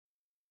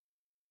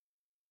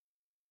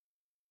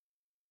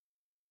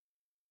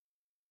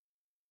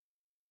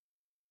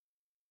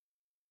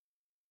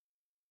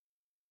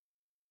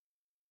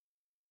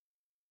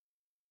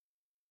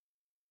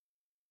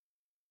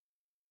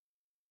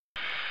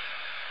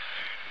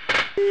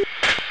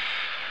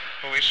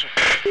Выше.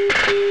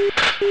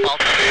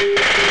 Полторы.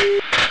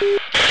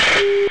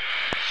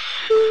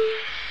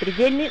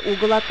 Предельный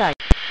угол атаки.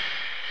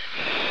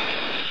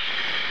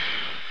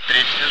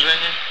 Третье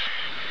движение.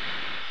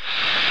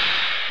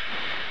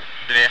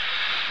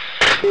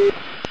 2.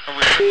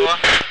 Выше 2.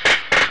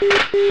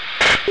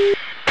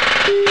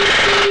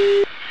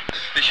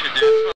 1900.